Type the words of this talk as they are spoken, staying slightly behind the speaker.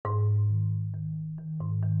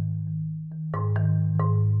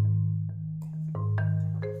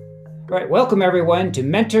All right, welcome everyone to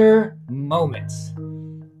Mentor Moments.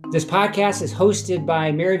 This podcast is hosted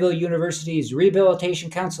by Maryville University's Rehabilitation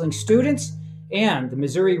Counseling students and the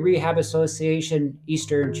Missouri Rehab Association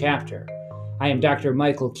Eastern Chapter. I am Dr.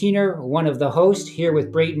 Michael Keener, one of the hosts, here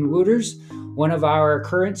with Brayton Wooters, one of our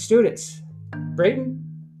current students. Brayton?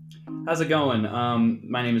 How's it going?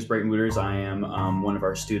 My name is Brayton Wooters. I am one of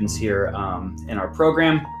our students here in our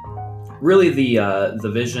program. Really,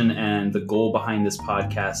 the vision and the goal behind this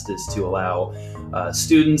podcast is to allow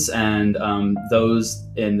students and those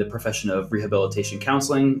in the profession of rehabilitation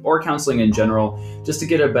counseling or counseling in general, just to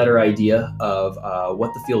get a better idea of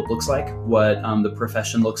what the field looks like, what the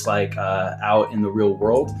profession looks like out in the real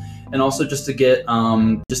world, and also just to get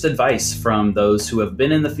just advice from those who have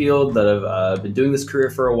been in the field, that have been doing this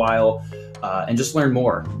career for a while, and just learn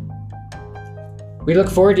more. We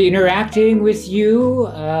look forward to interacting with you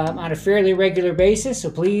on a fairly regular basis,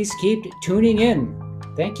 so please keep tuning in.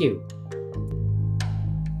 Thank you.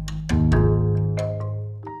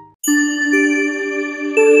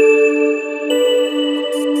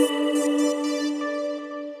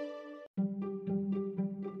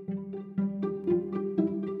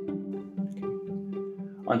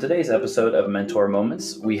 On today's episode of Mentor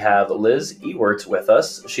Moments, we have Liz Ewert with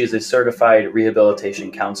us. She is a certified rehabilitation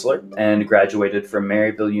counselor and graduated from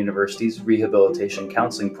Maryville University's Rehabilitation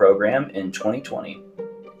Counseling Program in 2020.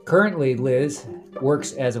 Currently, Liz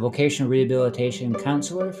works as a vocational rehabilitation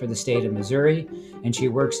counselor for the state of Missouri, and she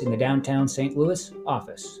works in the downtown St. Louis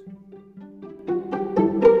office.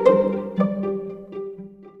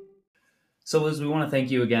 So Liz, we want to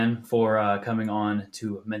thank you again for coming on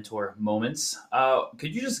to Mentor Moments.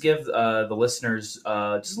 Could you just give the listeners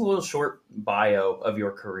just a little short bio of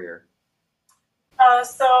your career?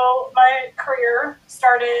 So my career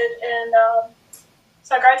started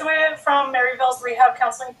so I graduated from Maryville's Rehab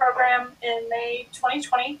Counseling Program in May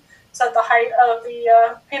 2020, so at the height of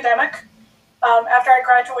the pandemic. After I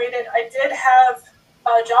graduated, I did have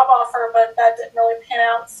a job offer, but that didn't really pan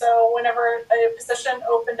out. So whenever a position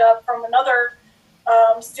opened up from another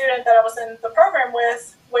student that I was in the program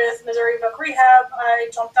with Missouri Voc Rehab, I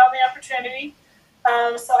jumped on the opportunity.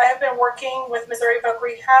 So I have been working with Missouri Voc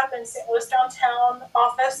Rehab in St. Louis downtown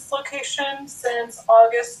office location since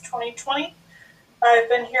August 2020. I've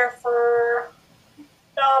been here for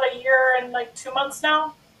about a year and 2 months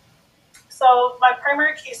now. So my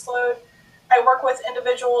primary caseload, I work with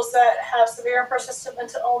individuals that have severe and persistent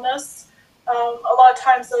mental illness. A lot of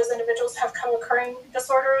times those individuals have co-occurring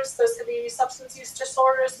disorders. Those could be substance use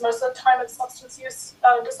disorders. Most of the time it's substance use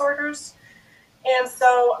disorders. And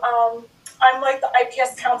so I'm like the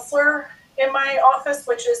IPS counselor in my office,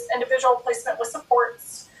 which is individual placement with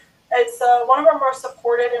supports. It's one of our most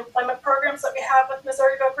supported employment programs that we have with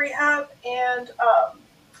Missouri Voc Rehab. And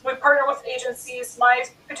we partner with agencies. My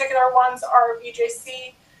particular ones are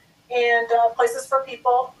VJC and Places for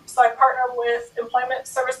People. So I partner with employment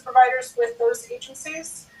service providers with those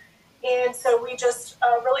agencies. And so we just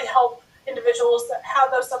really help individuals that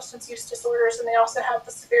have those substance use disorders, and they also have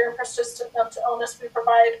the severe and persistent mental illness. We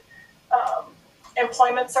provide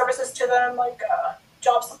employment services to them, like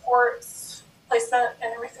job supports, placement,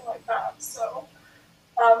 and everything like that. So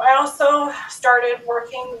I also started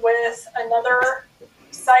working with another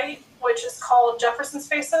site, which is called Jefferson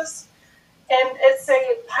Spaces. And it's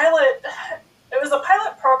a pilot, it was a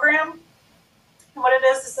pilot program. And what it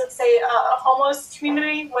is it's a homeless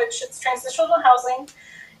community, which it's transitional housing.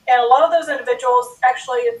 And a lot of those individuals,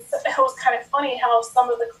 actually, it was kind of funny how some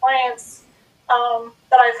of the clients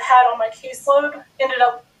that I've had on my caseload ended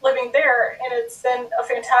up living there. And it's been a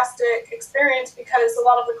fantastic experience because a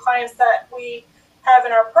lot of the clients that we have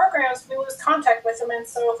in our programs, we lose contact with them. And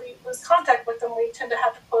so if we lose contact with them, we tend to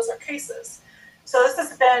have to close our cases. So this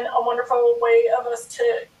has been a wonderful way of us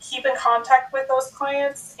to keep in contact with those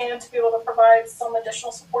clients and to be able to provide some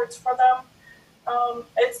additional supports for them.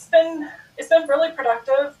 It's been really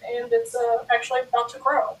productive, and it's actually about to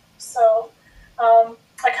grow. So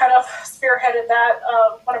I kind of spearheaded that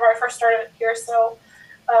whenever I first started here. So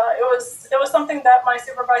it was something that my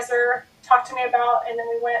supervisor talked to me about, and then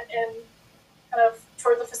we went and kind of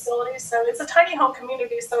toured the facility. So it's a tiny home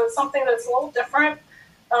community, so it's something that's a little different.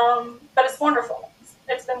 But it's wonderful.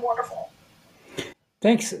 It's been wonderful.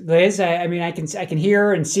 Thanks, Liz. I mean, I can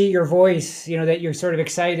hear and see your voice, that you're sort of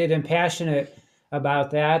excited and passionate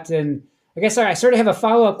about that. And I guess I sort of have a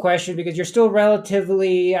follow-up question, because you're still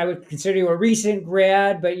relatively, I would consider you a recent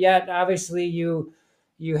grad, but yet obviously you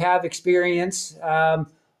have experience.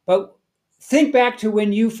 But think back to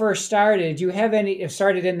when you first started. Do you have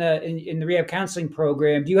started in the rehab counseling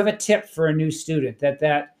program? Do you have a tip for a new student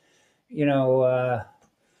that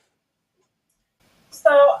So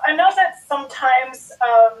I know that sometimes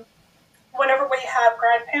whenever we have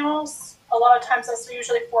grad panels, a lot of times that's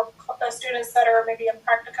usually for students that are maybe in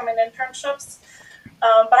practicum and internships.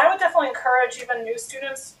 But I would definitely encourage even new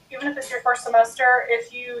students, even if it's your first semester,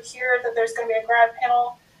 if you hear that there's going to be a grad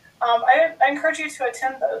panel, I encourage you to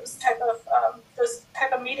attend those type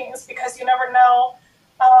of meetings, because you never know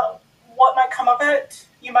what might come of it.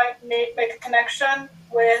 You might make a connection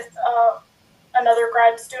with another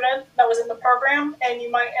grad student that was in the program, and you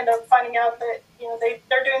might end up finding out that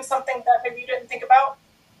they're doing something that maybe you didn't think about,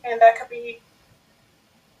 and that could be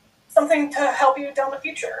something to help you down the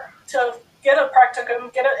future to get a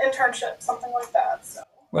practicum, get an internship, something like that. So.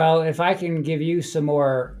 Well, if I can give you some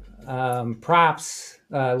more props,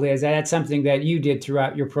 Liz, that's something that you did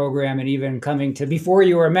throughout your program, and even coming to before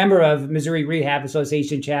you were a member of Missouri Rehab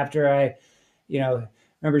Association chapter. I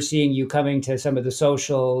remember seeing you coming to some of the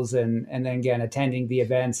socials, and then again attending the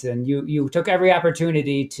events, and you took every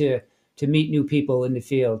opportunity to meet new people in the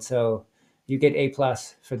field. So you get A+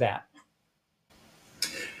 for that.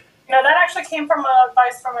 That actually came from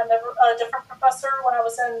advice from a different professor when I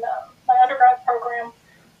was in my undergrad program.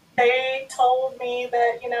 They told me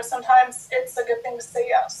that, sometimes it's a good thing to say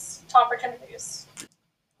yes to opportunities.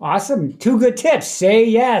 Awesome. 2 good tips. Say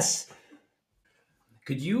yes.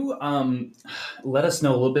 Could you let us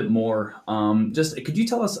know a little bit more? Could you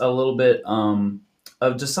tell us a little bit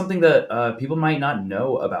of just something that people might not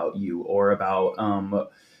know about you, or about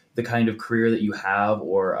the kind of career that you have,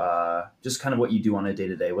 or just kind of what you do on a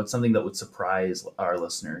day-to-day? What's something that would surprise our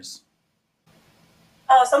listeners?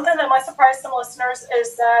 Something that might surprise some listeners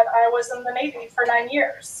is that I was in the Navy for 9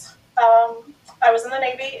 years. I was in the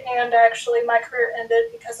Navy, and actually my career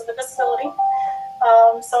ended because of a disability.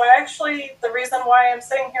 The reason why I'm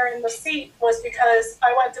sitting here in the seat was because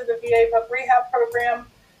I went through the VA rehab program,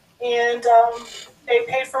 and they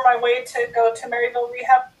paid for my way to go to Maryville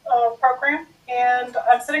Rehab program. And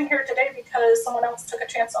I'm sitting here today because someone else took a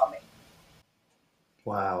chance on me.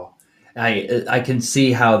 Wow. I can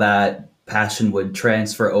see how that passion would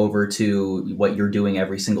transfer over to what you're doing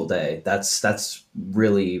every single day. That's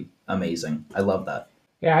really amazing. I love that.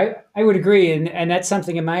 Yeah, I would agree. And that's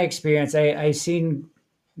something in my experience. I've seen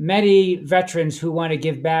many veterans who want to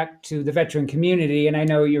give back to the veteran community. And I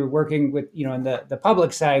know you're working with, in the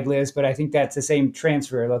public side, Liz, but I think that's the same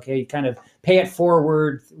transfer. Okay, kind of pay it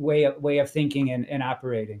forward way of thinking and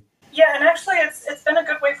operating. Yeah, and actually it's been a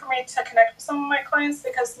good way for me to connect with some of my clients,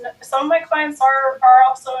 because some of my clients are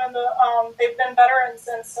also in they've been veterans.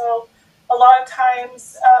 And so a lot of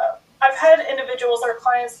times I've had individuals or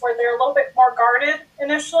clients where they're a little bit more guarded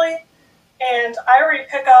initially, and I already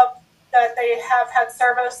pick up that they have had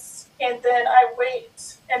service, and then I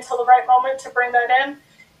wait until the right moment to bring that in.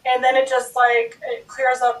 And then it just it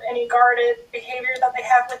clears up any guarded behavior that they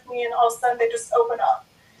have with me, and all of a sudden they just open up.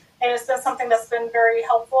 And it's been something that's been very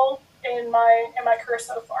helpful in my career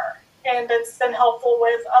so far. And it's been helpful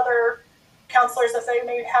with other counselors if they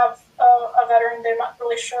may have a veteran, they're not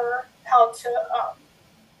really sure how to,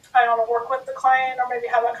 work with the client or maybe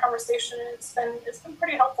have that conversation. It's been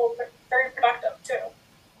pretty helpful, but very productive too.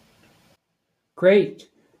 Great.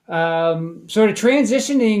 Sort of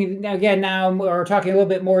transitioning again, now we're talking a little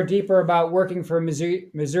bit more deeper about working for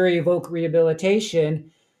Missouri Voc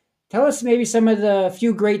Rehabilitation. Tell us maybe some of the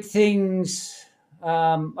few great things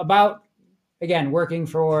about, again, working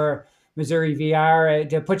for Missouri VR.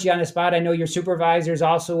 To put you on the spot, I know your supervisor is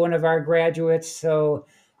also one of our graduates, so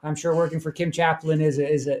I'm sure working for Kim Chaplin is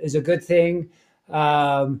a good thing.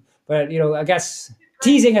 But I guess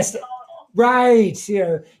teasing us, right?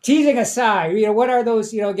 Teasing aside, what are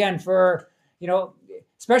those? Again, for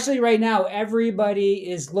especially right now, everybody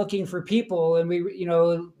is looking for people, and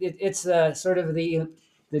it's the sort of the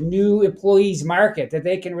new employees market that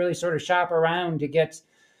they can really sort of shop around to get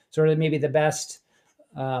sort of maybe the best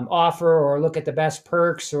offer, or look at the best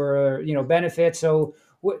perks or benefits. So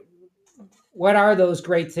what are those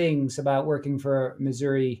great things about working for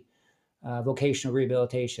Missouri Vocational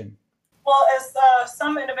Rehabilitation? Well, as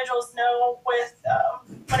some individuals know,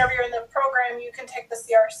 whenever you're in the program, you can take the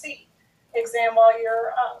CRC exam while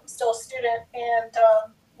you're still a student. And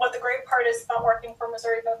what the great part is about working for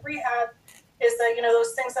Missouri Voc Rehab is that,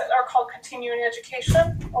 those things that are called continuing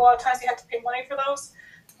education, a lot of times you have to pay money for those.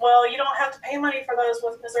 Well, you don't have to pay money for those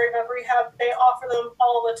with Missouri Voc Rehab. They offer them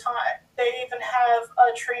all the time. They even have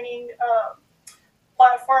a training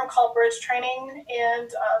platform called Bridge Training,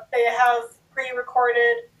 and they have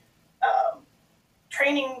pre-recorded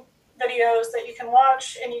training videos that you can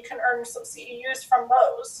watch, and you can earn some CEUs from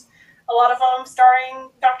those. A lot of them starring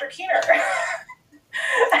Dr. Keener.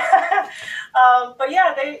 But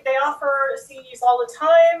yeah, they offer CEUs all the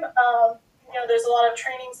time. there's a lot of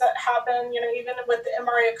trainings that happen, even with the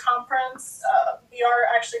MRA conference, VR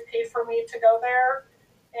actually paid for me to go there.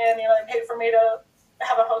 And, they paid for me to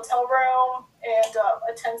have a hotel room and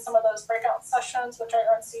attend some of those breakout sessions, which I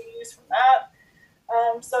earned CEUs from that.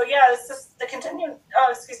 So yeah, it's just the continuing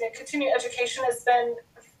education has been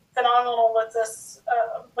phenomenal with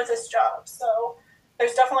this job. So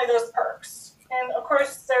there's definitely those perks. And of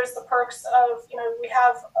course, there's the perks of, we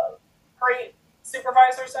have great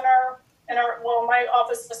supervisors in my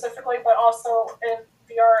office specifically, but also in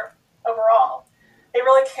VR overall. They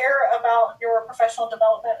really care about your professional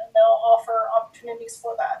development, and they'll offer opportunities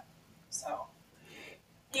for that. So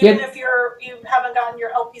even if you haven't gotten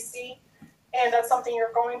your LPC and that's something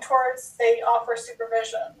you're going towards, they offer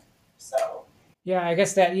supervision. So yeah, I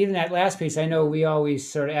guess that even that last piece, I know we always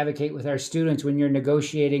sort of advocate with our students when you're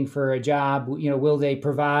negotiating for a job, will they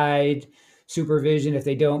provide supervision? If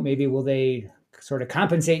they don't, maybe will they sort of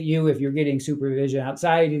compensate you if you're getting supervision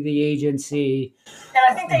outside of the agency? And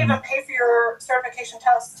I think they even pay for your certification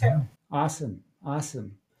tests too. Awesome.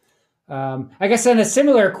 I guess on a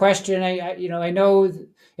similar question, I know,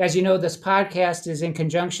 as you know, this podcast is in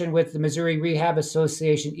conjunction with the Missouri Rehab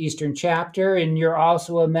Association Eastern Chapter, and you're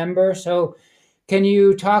also a member. So can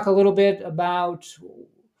you talk a little bit about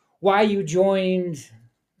why you joined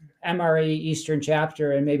MRA Eastern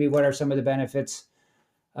Chapter, and maybe what are some of the benefits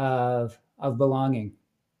of belonging?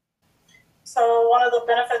 So one of the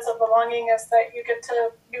benefits of belonging is that you get to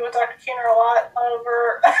be with Dr. Keener a lot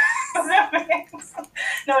over Zoom meetings.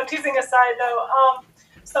 No, teasing aside though.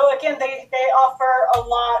 So again, they offer a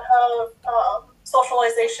lot of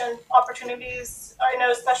socialization opportunities. I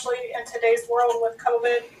know, especially in today's world with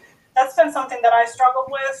COVID, that's been something that I struggled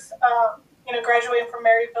with. Graduating from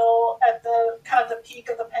Maryville at the kind of the peak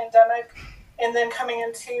of the pandemic, and then coming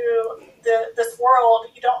into this world,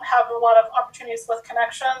 you don't have a lot of opportunities with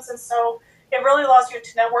connections, and so it really allows you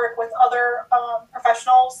to network with other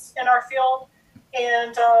professionals in our field.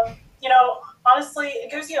 And honestly,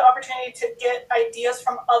 it gives you an opportunity to get ideas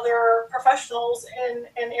from other professionals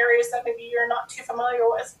in areas that maybe you're not too familiar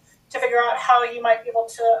with, to figure out how you might be able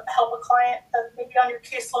to help a client that may be on your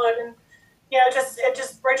caseload. And it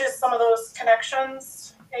just bridges some of those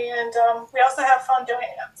connections. And we also have fun doing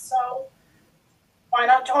it. So why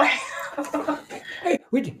not join?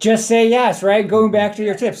 We just say yes, right? Going back to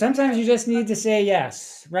your tip, sometimes you just need to say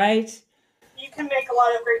yes, right? You can make a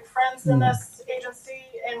lot of great friends in this agency,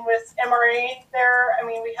 and with MRA there, I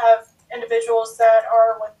mean, we have individuals that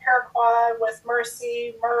are with Paraquat, with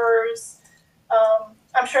Mercy, MERS.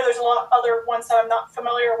 I'm sure there's a lot of other ones that I'm not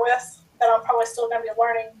familiar with that I'm probably still going to be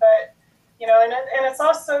learning, but and it's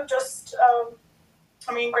also just,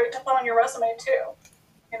 great to put on your resume too,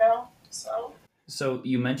 So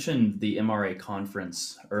you mentioned the MRA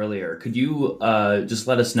conference earlier. Could you just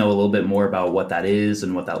let us know a little bit more about what that is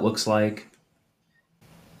and what that looks like?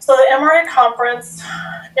 So the MRA conference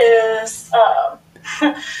is,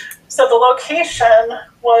 so the location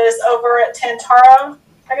was over at Tantara,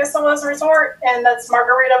 I guess it was a resort, and that's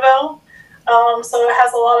Margaritaville. So it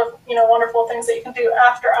has a lot of, wonderful things that you can do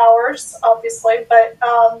after hours, obviously. But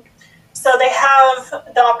so they have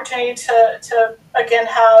the opportunity to again,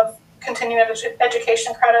 have continuing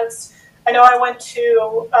education credits. I know I went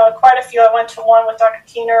to quite a few. I went to one with Dr.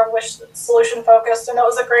 Keener, which is solution focused, and that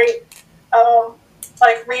was a great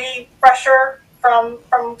refresher from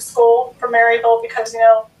school, from Maryville, because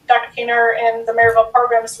Dr. Keener and the Maryville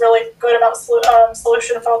program is really good about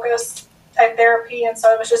solution focused type therapy, and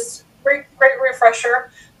so it was just great refresher.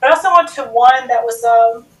 But I also went to one that was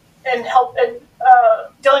in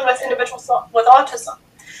dealing with individuals with autism,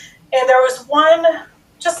 and there was one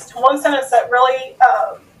sentence that really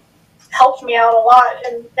helped me out a lot.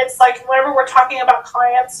 And it's like, whenever we're talking about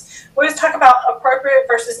clients, we always talk about appropriate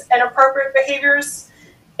versus inappropriate behaviors.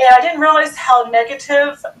 And I didn't realize how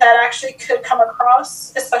negative that actually could come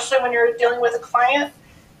across, especially when you're dealing with a client.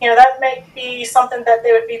 That may be something that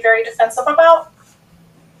they would be very defensive about.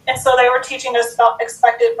 And so they were teaching us about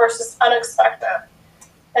expected versus unexpected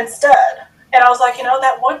instead. And I was like,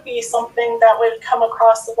 that would be something that would come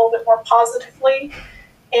across a little bit more positively.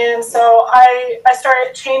 And so I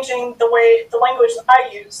started changing the language I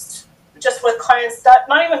used, just with clients that,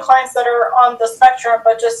 not even clients that are on the spectrum,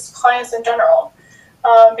 but just clients in general.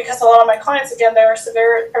 Because a lot of my clients, again, they're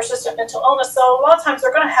severe persistent mental illness. So a lot of times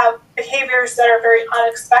they're going to have behaviors that are very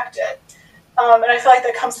unexpected. And I feel like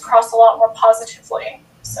that comes across a lot more positively.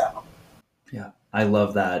 So. Yeah, I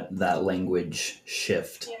love that language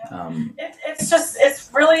shift. Yeah. It's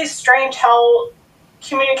really strange how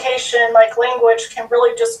communication, like language, can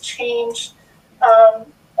really just change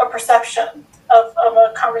a perception of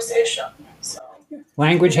a conversation. So.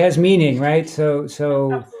 language has meaning, right? So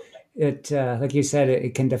Absolutely. it, like you said,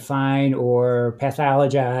 it can define or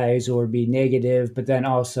pathologize or be negative, but then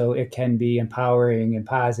also it can be empowering and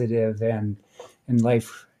positive and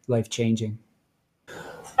life changing.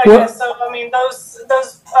 Okay, so I mean, those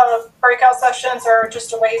breakout sessions are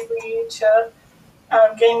just a way for you to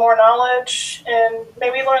gain more knowledge and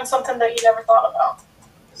maybe learn something that you never thought about.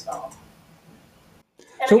 So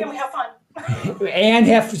again, we have fun. And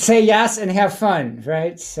have to say yes and have fun,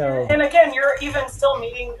 right? So and again, you're even still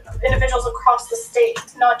meeting individuals across the state,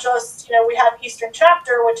 not just, we have Eastern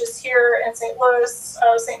Chapter, which is here in St. Louis,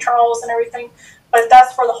 St. Charles, and everything, but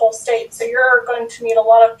that's for the whole state. So you're going to meet a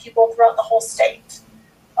lot of people throughout the whole state.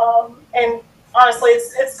 And honestly,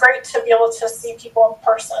 it's great to be able to see people in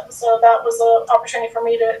person. So that was an opportunity for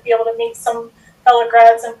me to be able to meet some fellow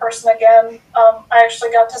grads in person again. I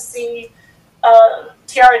actually got to see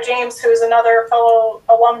Tiara James, who's another fellow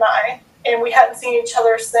alumni, and we hadn't seen each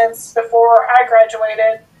other since before I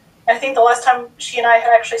graduated. And I think the last time she and I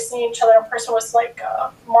had actually seen each other in person was like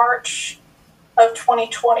March of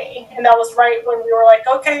 2020, and that was right when we were like,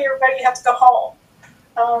 okay, everybody, you have to go home.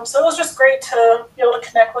 So it was just great to be able to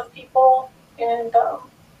connect with people and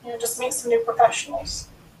just meet some new professionals.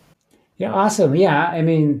 Yeah, awesome. Yeah, I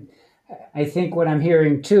mean, I think what I'm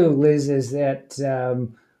hearing too, Liz, is that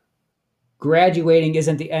graduating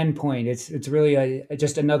isn't the end point. It's really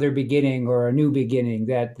just another beginning or a new beginning.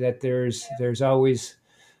 That there's always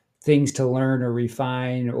things to learn or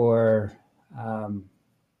refine or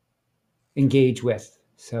engage with.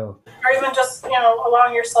 So, or even just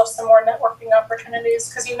allowing yourself some more networking opportunities,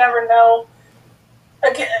 because you never know.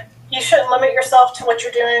 Again, you shouldn't limit yourself to what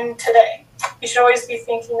you're doing today. You should always be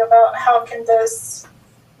thinking about how can this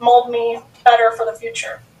mold me better for the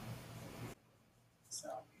future. So.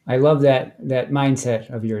 I love that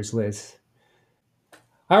mindset of yours, Liz.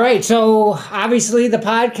 All right, so obviously the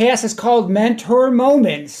podcast is called Mentor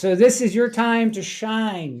Moments. So this is your time to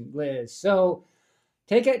shine, Liz. So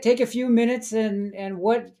take a few minutes and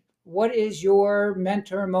what is your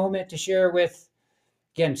mentor moment to share with,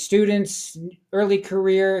 again, students, early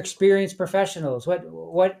career, experienced professionals?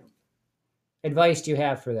 What advice do you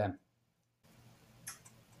have for them?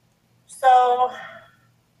 So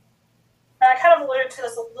I kind of alluded to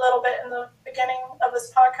this a little bit in the beginning of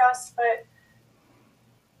this podcast,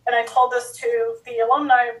 and I told this to the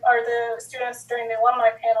alumni or the students during the alumni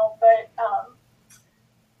panel, but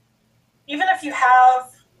even if you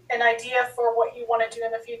have an idea for what you want to do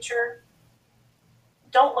in the future,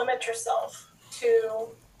 don't limit yourself to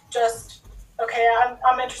just, okay,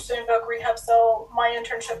 I'm interested in voc rehab, so my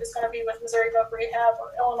internship is going to be with Missouri Voc Rehab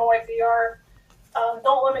or Illinois VR.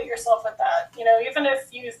 Don't limit yourself with that. Even if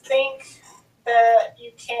you think that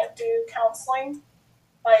you can't do counseling,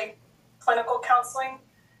 like clinical counseling,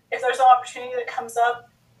 if there's an opportunity that comes up,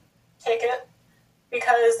 take it.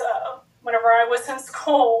 Because whenever I was in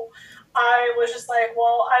school, I was just like,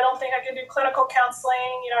 well, I don't think I can do clinical counseling.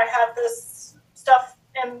 I have this stuff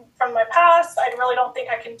from my past. I really don't think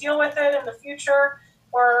I can deal with it in the future.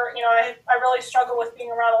 Or, I really struggle with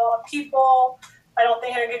being around a lot of people. I don't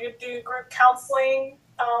think I could do group counseling.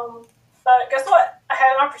 But guess what? I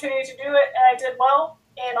had an opportunity to do it, and I did well.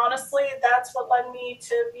 And honestly, that's what led me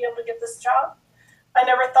to be able to get this job. I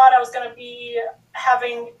never thought I was going to be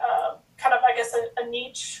having kind of, I guess, a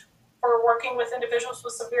niche for working with individuals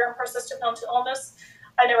with severe and persistent mental illness.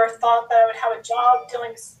 I never thought that I would have a job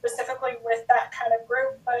dealing specifically with that kind of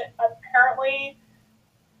group, but apparently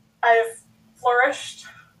I've flourished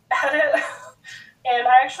at it. And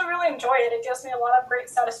I actually really enjoy it. It gives me a lot of great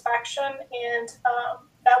satisfaction, and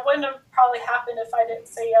that wouldn't have probably happened if I didn't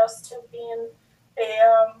say yes to being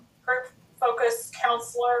a group-focused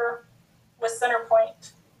counselor with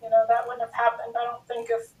Centerpoint. That wouldn't have happened. I don't think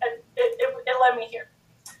if it led me here.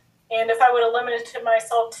 And if I would have limited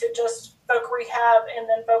myself to just voc rehab and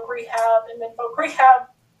then voc rehab and then voc rehab,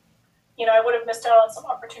 I would have missed out on some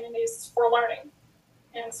opportunities for learning.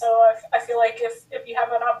 And so I feel like if you have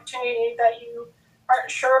an opportunity that you aren't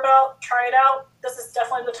sure about, try it out. This is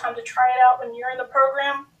definitely the time to try it out when you're in the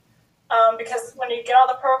program, because when you get out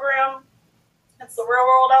of the program, it's the real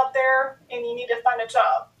world out there, and you need to find a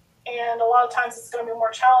job. And a lot of times it's going to be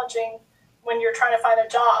more challenging when you're trying to find a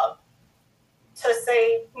job to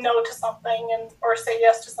say no to something or say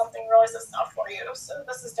yes to something, realize it's not for you. So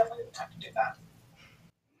this is definitely the time to do that.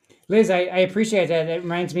 Liz, I appreciate that. It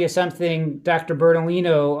reminds me of something Dr.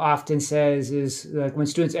 Bertolino often says is like when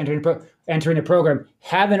students entering a program,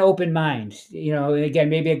 have an open mind. Again,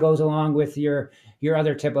 maybe it goes along with your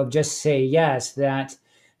other tip of just say yes, that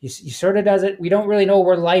you sort of does it. We don't really know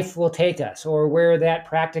where life will take us or where that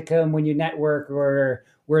practicum when you network or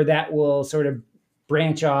where that will sort of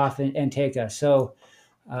branch off and take us. So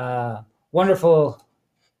wonderful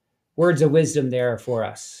words of wisdom there for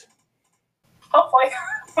us. Hopefully.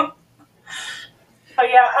 But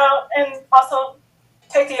yeah, and also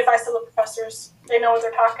take the advice of the professors. They know what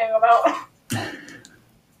they're talking about.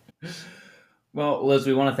 Well, Liz,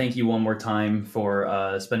 we want to thank you one more time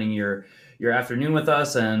for spending your afternoon with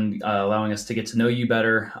us and allowing us to get to know you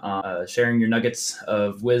better, sharing your nuggets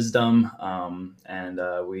of wisdom. And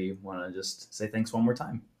we want to just say thanks one more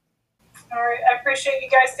time. All right. I appreciate you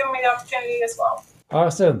guys giving me the opportunity as well.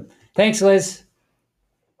 Awesome. Thanks, Liz.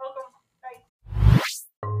 Welcome. Bye.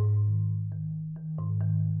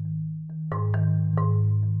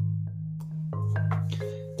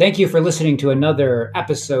 Thank you for listening to another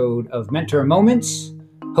episode of Mentor Moments,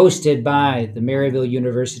 hosted by the Maryville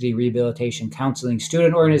University Rehabilitation Counseling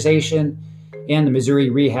Student Organization and the Missouri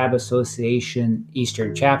Rehab Association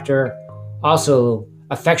Eastern Chapter, also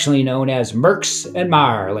affectionately known as Merks and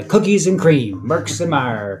Mar, like cookies and cream, Merks and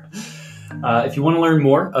Mar. If you want to learn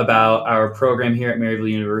more about our program here at Maryville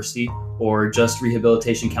University or just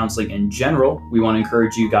rehabilitation counseling in general, we want to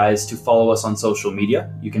encourage you guys to follow us on social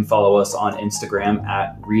media. You can follow us on Instagram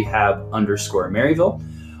at rehab_Maryville,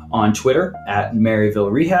 on Twitter at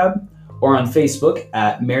Maryville Rehab, or on Facebook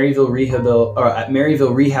at Maryville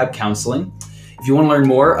Rehab Counseling. If you want to learn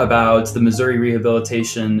more about the Missouri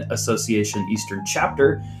Rehabilitation Association Eastern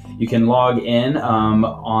Chapter, you can log in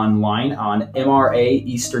online on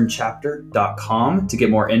mraeasternchapter.com to get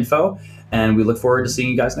more info, and we look forward to seeing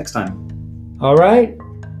you guys next time. All right.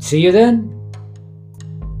 See you then.